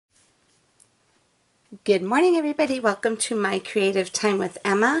Good morning, everybody. Welcome to my Creative Time with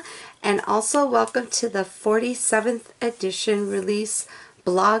Emma, and also welcome to the 47th edition release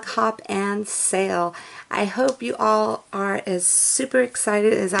blog hop and sale. I hope you all are as super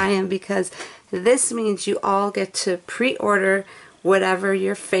excited as I am, because this means you all get to pre-order whatever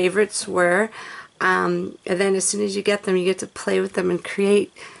your favorites were, and then as soon as you get them, you get to play with them and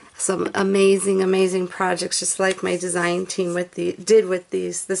create some amazing projects, just like my design team did with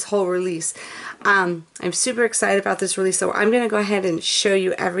this whole release. I'm super excited about this release, so I'm going to go ahead and show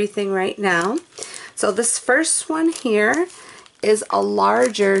you everything right now. So this first one here is a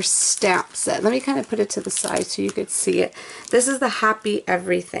larger stamp set. Let me kind of put it to the side so you could see it. This is the Happy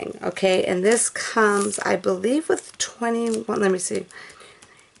Everything, okay? And this comes, I believe, with 21, let me see.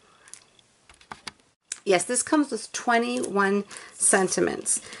 Yes, this comes with 21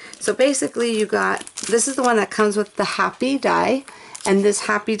 sentiments. So basically you got, this is the one that comes with the Happy die, and this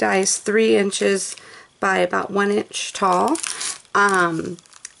Happy die is 3 inches by about 1 inch tall.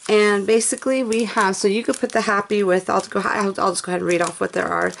 And basically we have, so you could put the Happy with, I'll just go ahead and read off what there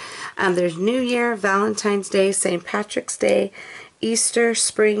are. There's New Year, Valentine's Day, St. Patrick's Day, Easter,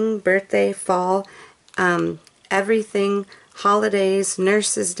 Spring, Birthday, Fall, Everything, Holidays,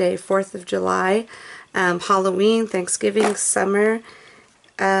 Nurses Day, 4th of July, Halloween, Thanksgiving, Summer,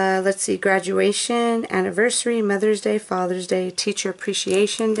 let's see, Graduation, Anniversary, Mother's Day, Father's Day, Teacher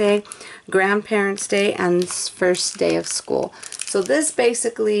Appreciation Day, Grandparents' Day, and first day of school. So this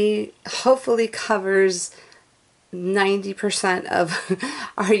basically hopefully covers 90% of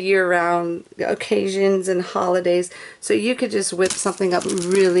our year-round occasions and holidays, so you could just whip something up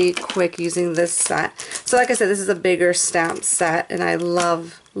really quick using this set. So like I said, this is a bigger stamp set, and I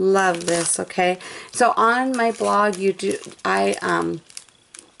love this. Okay, so on my blog,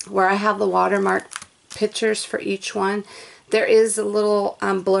 where I have the watermark pictures for each one, there is a little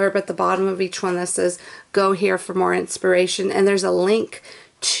blurb at the bottom of each one that says go here for more inspiration, and there's a link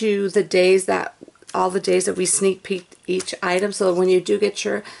to the days that all the days that we sneak peeked each item, so when you do get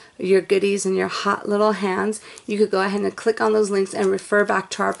your goodies in your hot little hands, you could go ahead and click on those links and refer back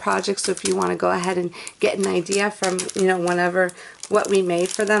to our projects. So if you want to go ahead and get an idea from, whenever what we made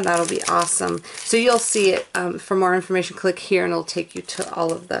for them, that'll be awesome. So you'll see it. For more information, click here and it'll take you to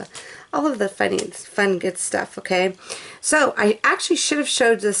all of the fun good stuff. Okay, so I actually should have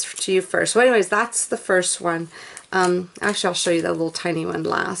showed this to you first. So anyways, that's the first one. Actually, I'll show you the little tiny one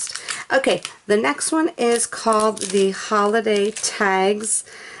last. Okay, the next one is called the Holiday Tags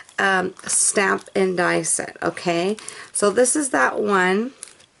Stamp and Die Set. Okay, so this is that one.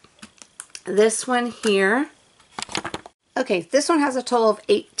 This one here. Okay, this one has a total of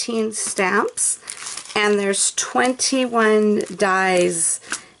 18 stamps, and there's 21 dies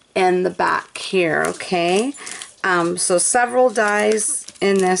in the back here. Okay, so several dies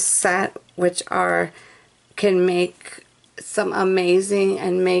in this set, which can make some amazing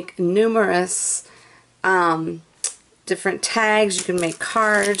and make numerous different tags. You can make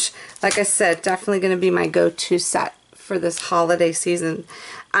cards. Like I said, definitely going to be my go-to set for this holiday season.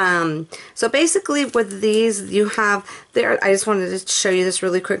 So basically with these, you have there, I just wanted to show you this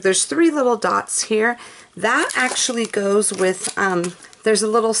really quick. There's 3 little dots here. That actually goes with, there's a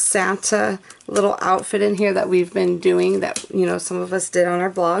little Santa little outfit in here that we've been doing, that some of us did on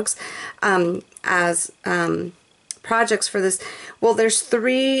our blogs as projects for this. Well, there's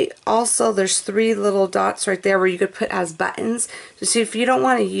 3 little dots right there where you could put as buttons. So see, if you don't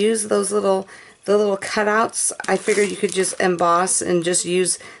want to use those the little cutouts, I figured you could just emboss and just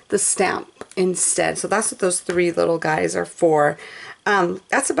use the stamp instead. So that's what those 3 little guys are for.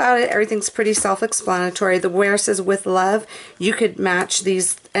 That's about it. Everything's pretty self-explanatory. The where says with love, you could match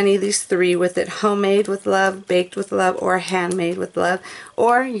any of these 3 with it: homemade with love, baked with love, or handmade with love,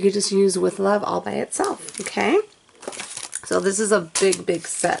 or you could just use with love all by itself. Okay, so this is a big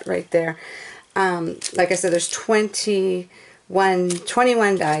set right there. Like I said, there's 21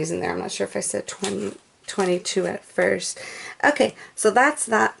 dies in there. I'm not sure if I said 22 at first. Okay, so that's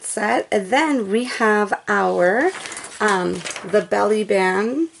that set. And then we have our the belly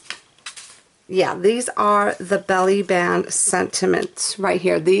band. Yeah, these are the belly band sentiments right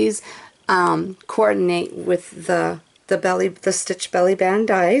here. These coordinate with the stitch belly band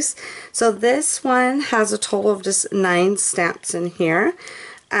dies. So this one has a total of just 9 stamps in here.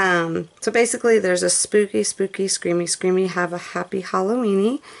 So basically there's a spooky, screamy, have a happy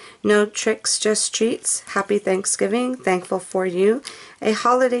Halloweeny, no tricks, just treats, happy Thanksgiving, thankful for you, a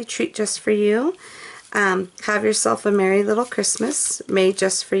holiday treat just for you, have yourself a merry little Christmas made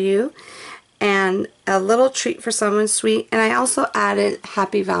just for you, and a little treat for someone sweet. And I also added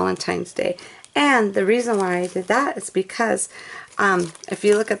happy Valentine's Day. And the reason why I did that is because If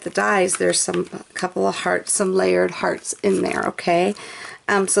you look at the dies, there's a couple of hearts, some layered hearts in there, okay?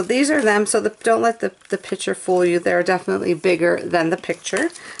 So these are them. So don't let the picture fool you. They're definitely bigger than the picture.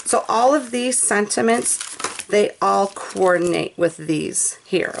 So all of these sentiments, they all coordinate with these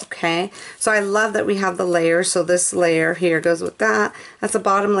here, okay? So I love that we have the layers. So this layer here goes with that. That's the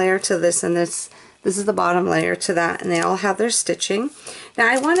bottom layer to this, and this is the bottom layer to that, and they all have their stitching.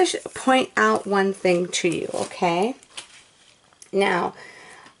 Now I want to point out one thing to you, okay? Now,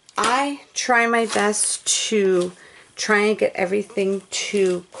 I try my best to try and get everything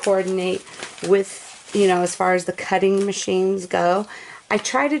to coordinate with, you know, as far as the cutting machines go. I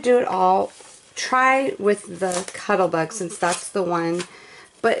try to do it all. Try with the Cuttlebug, since that's the one.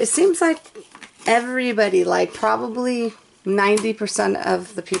 But it seems like everybody, like probably 90%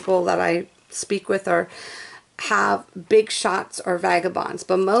 of the people that I speak with have Big Shots or Vagabonds,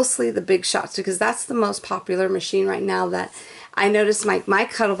 but mostly the Big Shots, because that's the most popular machine right now. That I noticed my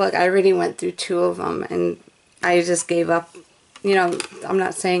Cuttlebug, I already went through 2 of them and I just gave up. You know, I'm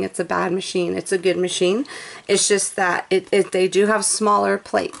not saying it's a bad machine. It's a good machine. It's just that they do have smaller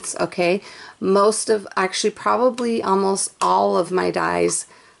plates, okay? Actually probably almost all of my dies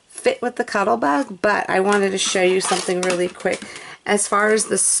fit with the Cuttlebug, but I wanted to show you something really quick. As far as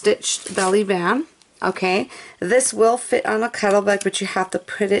the stitched belly band, okay, this will fit on a Cuttlebug, but you have to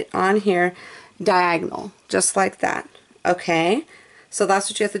put it on here diagonal, just like that, okay? So that's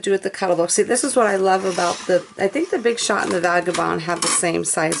what you have to do with the Cuttlebug. See, this is what I love about I think the Big Shot and the Vagabond have the same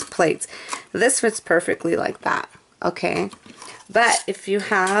size plates. This fits perfectly like that, okay? But if you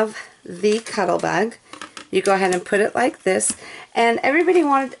have the Cuttlebug, you go ahead and put it like this. And everybody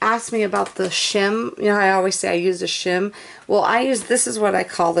wanted to ask me about the shim. You know, I always say I use a shim. Well, this is what I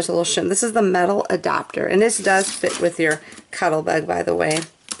call this little shim. This is the metal adapter, and this does fit with your Cuttlebug, by the way.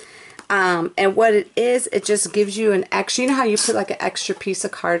 And what it is, it just gives you an extra, you know how you put like an extra piece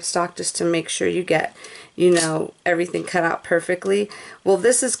of cardstock just to make sure you get, you know, everything cut out perfectly. Well,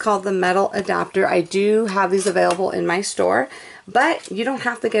 this is called the metal adapter. I do have these available in my store, but you don't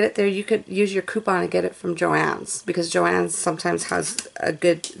have to get it there. You could use your coupon and get it from Joann's, because Joann's sometimes has a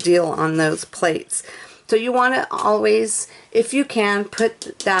good deal on those plates. So you want to always, if you can,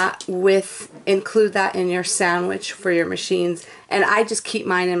 put that include that in your sandwich for your machines. And I just keep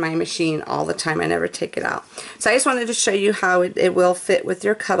mine in my machine all the time. I never take it out. So I just wanted to show you how it will fit with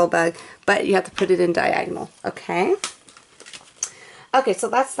your Cuttlebug, but you have to put it in diagonal, okay? Okay, so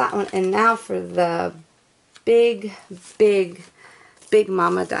that's that one. And now for the big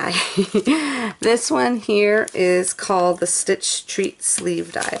mama die. This one here is called the Stitch Treat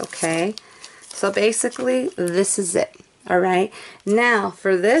Sleeve die, okay? So basically, this is it, all right? Now,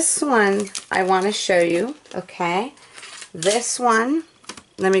 for this one, I want to show you, okay? This one,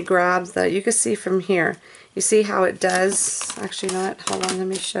 let me grab you can see from here. You see how it does, actually, you know what? Hold on, let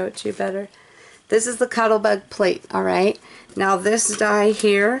me show it to you better. This is the Cuttlebug plate, all right? Now, this die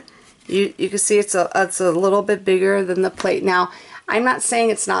here, you can see it's a little bit bigger than the plate. Now, I'm not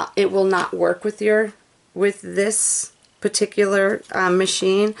saying it will not work with this particular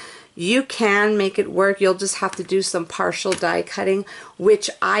machine. You can make it work. You'll just have to do some partial die cutting, which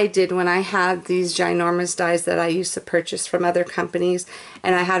I did when I had these ginormous dies that I used to purchase from other companies,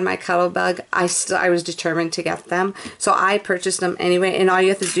 and I had my Cuttlebug. I was determined to get them, so I purchased them anyway. And all you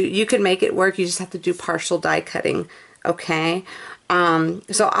have to do, you can make it work. You just have to do partial die cutting, okay?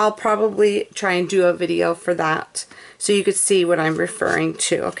 So I'll probably try and do a video for that, so you could see what I'm referring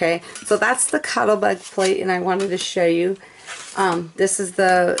to, okay? So that's the Cuttlebug plate, and I wanted to show you. This is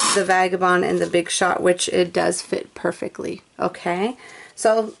the Vagabond and the Big Shot, which it does fit perfectly, okay?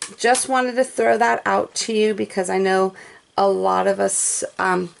 So just wanted to throw that out to you, because I know a lot of us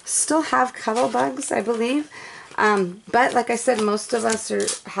still have Cuttlebugs, I believe. But like I said, most of us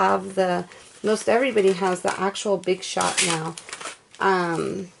most everybody has the actual Big Shot now.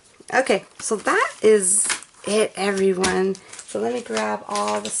 Okay, so that is it, everyone. So let me grab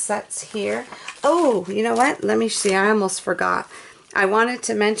all the sets here. Oh, you know what? Let me see. I almost forgot. I wanted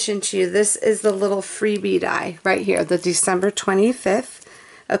to mention to you, this is the little freebie die right here, the December 25th.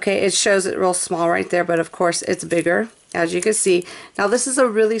 Okay, it shows it real small right there, but of course it's bigger, as you can see. Now this is a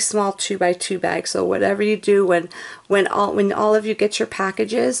really small 2x2 bag, so whatever you do when all of you get your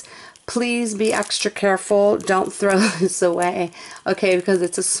packages, please be extra careful. Don't throw this away, okay, because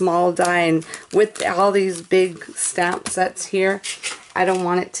it's a small die, and with all these big stamp sets here, I don't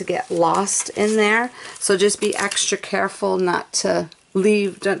want it to get lost in there. So just be extra careful not to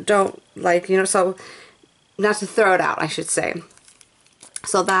leave, don't like, you know, so not to throw it out, I should say.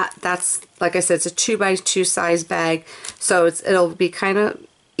 So that's, like I said, it's a 2x2 size bag, so it'll be kind of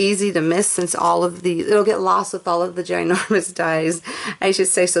easy to miss since all of the, it'll get lost with all of the ginormous dies, I should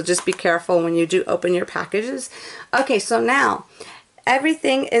say. So just be careful when you do open your packages. Okay, so now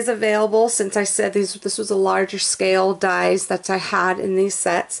everything is available. Since I said this was a larger scale dies that I had in these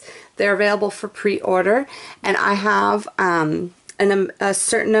sets, they're available for pre-order, and I have a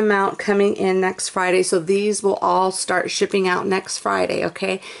certain amount coming in next Friday. So these will all start shipping out next Friday.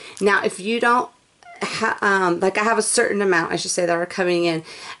 Okay, now if you don't like, I have a certain amount, I should say, that are coming in,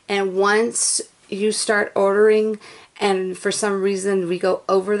 and once you start ordering and for some reason we go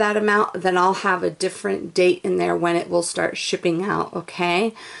over that amount, then I'll have a different date in there when it will start shipping out.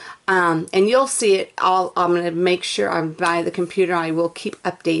 Okay, and you'll see it all. I'm going to make sure I'm by the computer. I will keep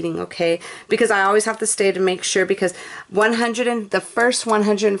updating, okay, because I always have to stay to make sure, because the first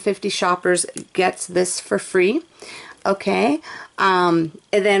 150 shoppers gets this for free. Okay, and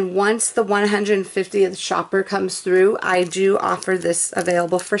then once the 150th shopper comes through, I do offer this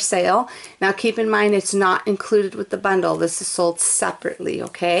available for sale. Now keep in mind, it's not included with the bundle. This is sold separately,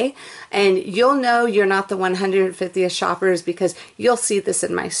 okay? And you'll know you're not the 150th shoppers because you'll see this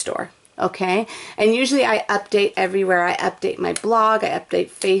in my store, okay? And usually I update everywhere. I update my blog, I update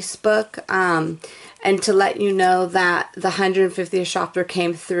Facebook, and to let you know that the 150th shopper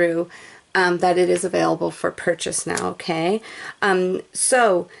came through, that it is available for purchase now, okay?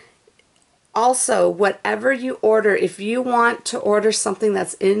 So also, whatever you order, if you want to order something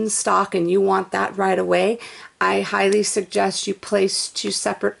that's in stock and you want that right away, I highly suggest you place 2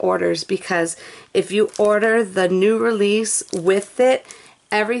 separate orders, because if you order the new release with it,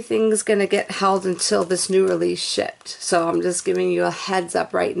 everything's going to get held until this new release shipped. So I'm just giving you a heads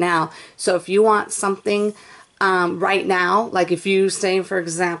up right now. So if you want something right now, like if you say, for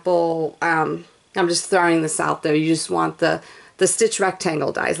example, I'm just throwing this out there, you just want the stitch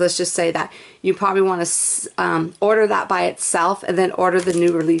rectangle dies, let's just say that, you probably want to order that by itself and then order the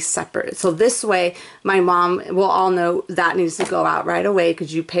new release separate. So this way my mom will all know that needs to go out right away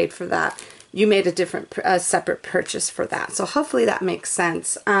because you paid for that. You made a different separate purchase for that. So hopefully that makes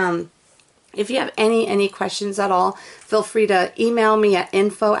sense. If you have any questions at all, feel free to email me at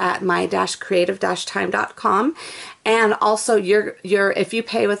info@my-creative-time.com. And also, if you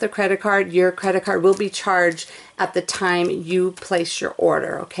pay with a credit card, your credit card will be charged at the time you place your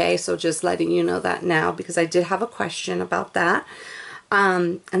order, okay? So just letting you know that now, because I did have a question about that.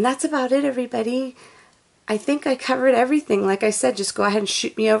 And that's about it, everybody. I think I covered everything. Like I said, just go ahead and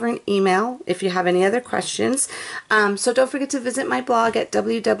shoot me over an email if you have any other questions. So don't forget to visit my blog at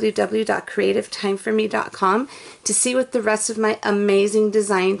www.creativetimeforme.com to see what the rest of my amazing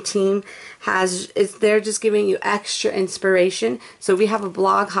design team has. They're just giving you extra inspiration. So we have a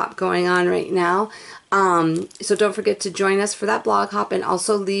blog hop going on right now. So don't forget to join us for that blog hop, and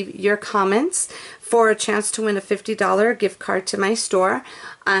also leave your comments for a chance to win a $50 gift card to my store.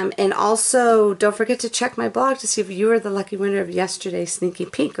 And also don't forget to check my blog to see if you were the lucky winner of yesterday's sneaky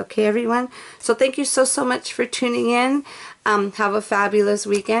peek. Okay, everyone? So thank you so much for tuning in. Have a fabulous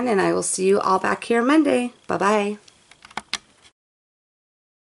weekend, and I will see you all back here Monday. Bye-bye.